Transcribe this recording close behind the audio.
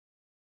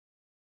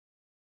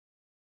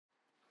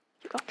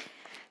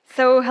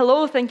So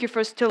hello, thank you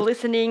for still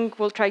listening.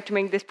 We'll try to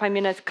make this 5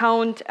 minutes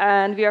count.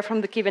 And we are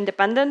from the Kyiv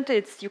Independent.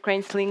 It's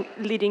Ukraine's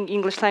leading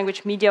English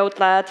language media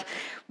outlet.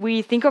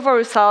 We think of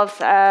ourselves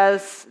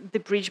as the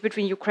bridge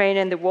between Ukraine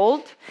and the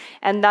world.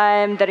 And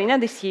I'm Daryna,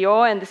 the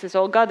CEO, and this is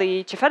Olga,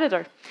 the chief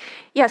editor.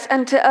 Yes,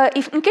 and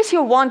in case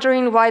you're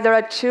wondering why there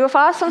are two of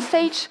us on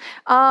stage,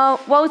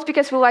 well, it's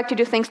because we like to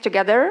do things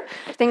together.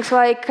 Things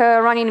like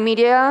running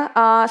media,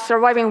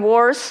 surviving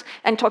wars,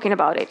 and talking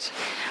about it.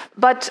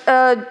 But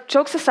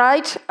jokes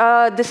aside,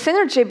 the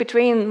synergy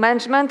between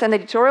management and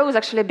editorial is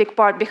actually a big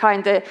part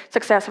behind the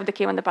success of the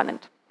Kyiv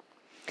Independent.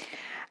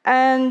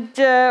 And,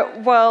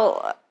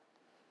 well...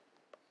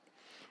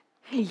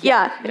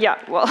 Yeah,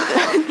 well...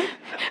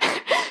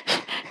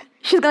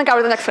 She's going to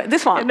cover the next slide,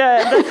 this one.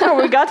 That's how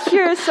we got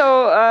here.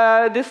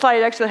 So this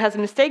slide actually has a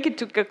mistake. It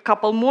took a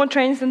couple more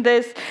trains than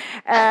this.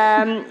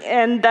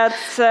 And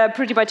that's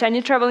pretty much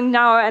any traveling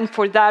now. And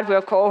for that, we,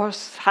 of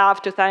course,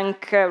 have to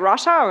thank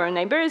Russia, our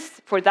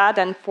neighbors, for that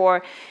and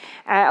for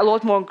a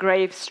lot more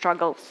grave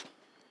struggles.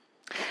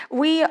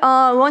 We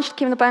launched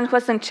Kyiv Independent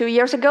less than 2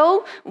 years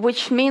ago,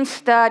 which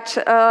means that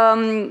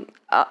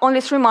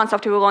only 3 months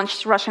after we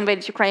launched, Russia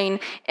invaded Ukraine,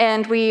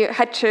 and we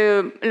had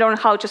to learn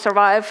how to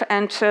survive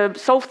and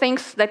solve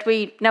things that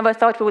we never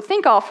thought we would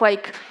think of,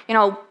 like,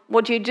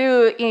 what do you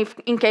do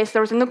in case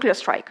there is a nuclear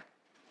strike?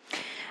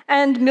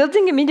 And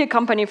building a media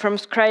company from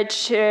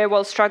scratch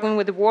while struggling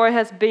with the war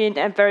has been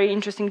a very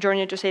interesting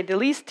journey, to say the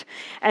least.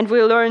 And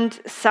we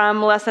learned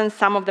some lessons,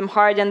 some of them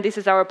hard, and this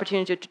is our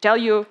opportunity to tell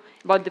you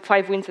about the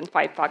 5 wins and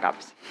 5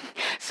 fuck-ups.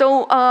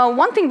 So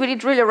one thing we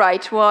did really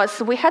right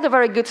was we had a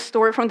very good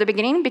story from the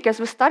beginning, because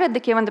we started the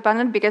Kyiv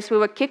Independent because we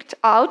were kicked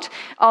out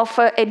of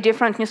a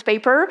different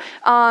newspaper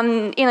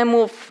in a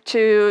move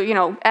to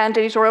end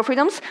editorial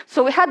freedoms.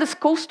 So we had this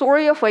cool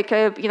story of like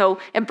a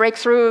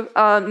breakthrough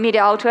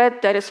media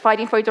outlet that is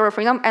fighting for editorial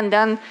freedom, and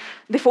then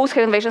the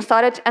full-scale invasion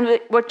started, and we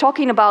were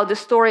talking about the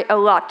story a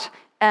lot,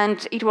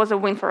 and it was a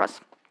win for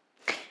us.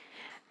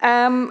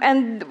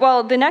 And,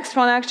 well, the next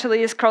one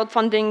actually is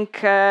crowdfunding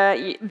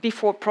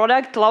before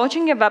product.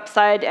 Launching a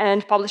website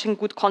and publishing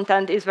good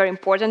content is very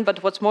important,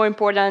 but what's more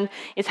important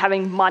is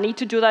having money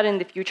to do that in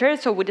the future.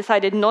 So we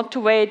decided not to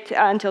wait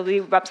until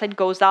the website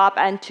goes up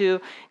and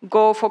to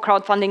go for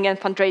crowdfunding and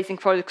fundraising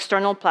for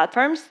external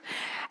platforms,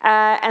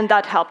 and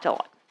that helped a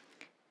lot.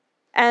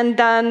 And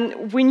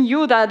then we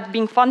knew that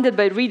being funded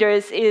by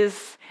readers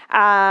is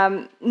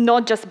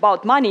not just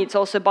about money, it's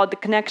also about the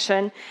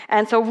connection.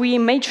 And so we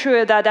made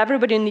sure that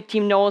everybody in the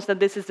team knows that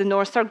this is the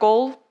North Star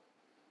goal.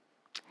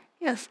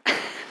 Yes.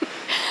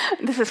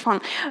 This is fun.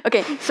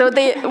 Okay, so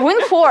the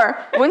win four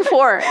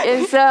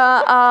is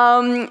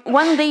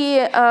when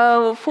the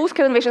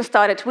full-scale invasion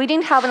started, we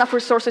didn't have enough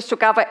resources to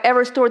cover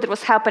every story that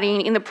was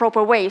happening in the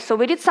proper way. So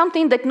we did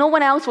something that no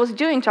one else was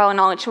doing, to our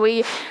knowledge.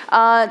 We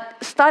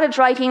started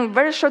writing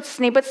very short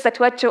snippets that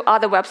led to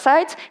other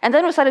websites, and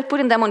then we started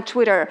putting them on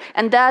Twitter,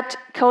 and that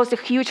caused a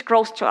huge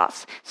growth to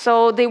us.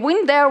 So the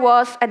win there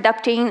was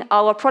adapting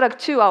our product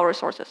to our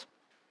resources.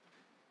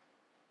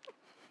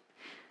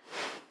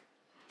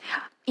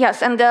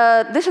 Yes, and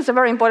this is a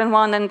very important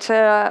one, and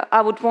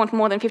I would want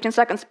more than 15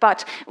 seconds,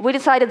 but we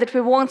decided that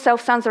we won't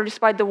self-censor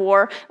despite the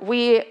war.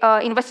 We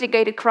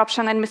investigated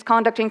corruption and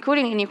misconduct,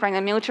 including in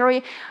Ukrainian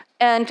military,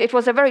 and it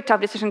was a very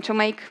tough decision to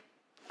make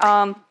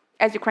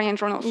as Ukrainian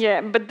journalists. Yeah,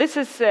 but this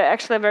is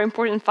actually a very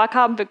important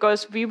fuck-up,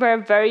 because we were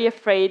very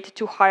afraid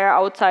to hire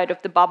outside of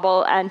the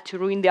bubble and to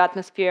ruin the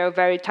atmosphere of a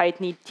very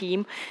tight-knit team.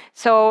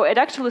 So it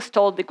actually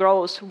stalled the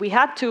growth. We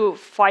had to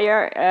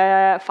fire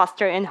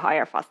faster and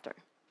hire faster.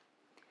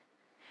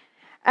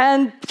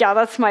 And yeah,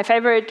 that's my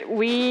favorite.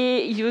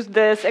 We used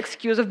this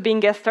excuse of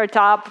being a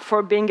startup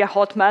for being a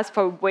hot mess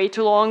for way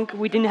too long.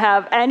 We didn't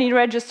have any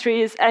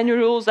registries, any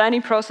rules, any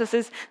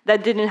processes.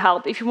 That didn't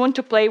help. If you want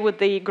to play with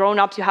the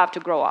grown-ups, you have to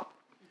grow up.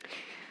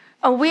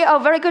 We are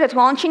very good at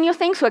launching new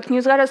things, like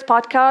newsletters,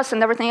 podcasts,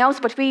 and everything else,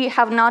 but we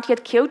have not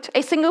yet killed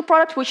a single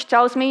product, which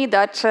tells me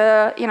that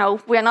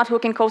we are not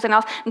looking close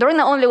enough.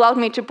 Daryna only allowed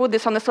me to put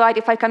this on the slide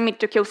if I commit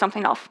to kill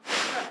something off.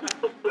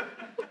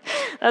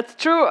 That's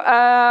true.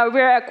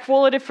 We're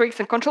quality freaks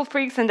and control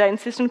freaks, and I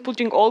insist on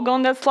putting Olga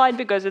on that slide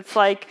because it's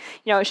like,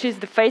 she's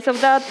the face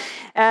of that.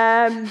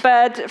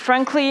 But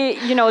frankly,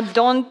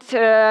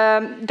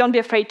 don't be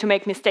afraid to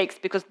make mistakes,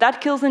 because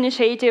that kills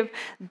initiative.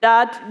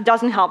 That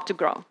doesn't help to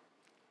grow.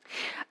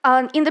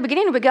 In the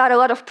beginning, we got a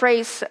lot of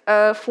praise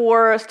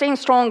for staying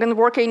strong and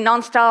working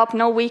nonstop,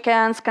 no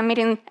weekends,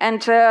 committing,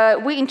 and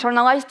we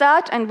internalized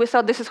that, and we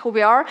thought this is who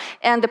we are.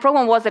 And the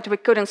problem was that we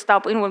couldn't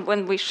stop even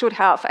when we should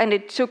have, and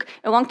it took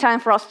a long time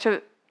for us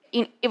to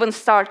even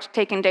start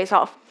taking days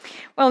off.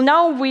 Well,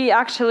 now we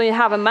actually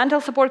have a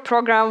mental support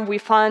program. We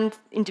fund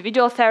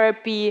individual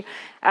therapy.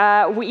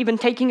 We're even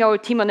taking our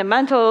team on a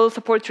mental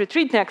support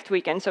retreat next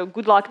weekend, so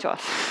good luck to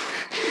us.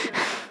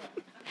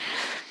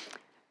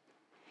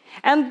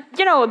 And,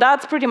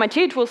 that's pretty much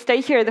it. We'll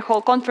stay here the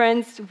whole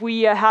conference.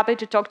 We are happy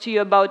to talk to you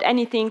about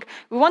anything.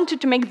 We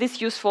wanted to make this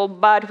useful,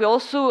 but we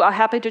also are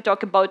happy to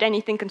talk about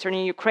anything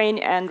concerning Ukraine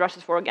and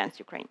Russia's war against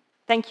Ukraine.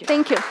 Thank you.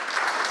 Thank you.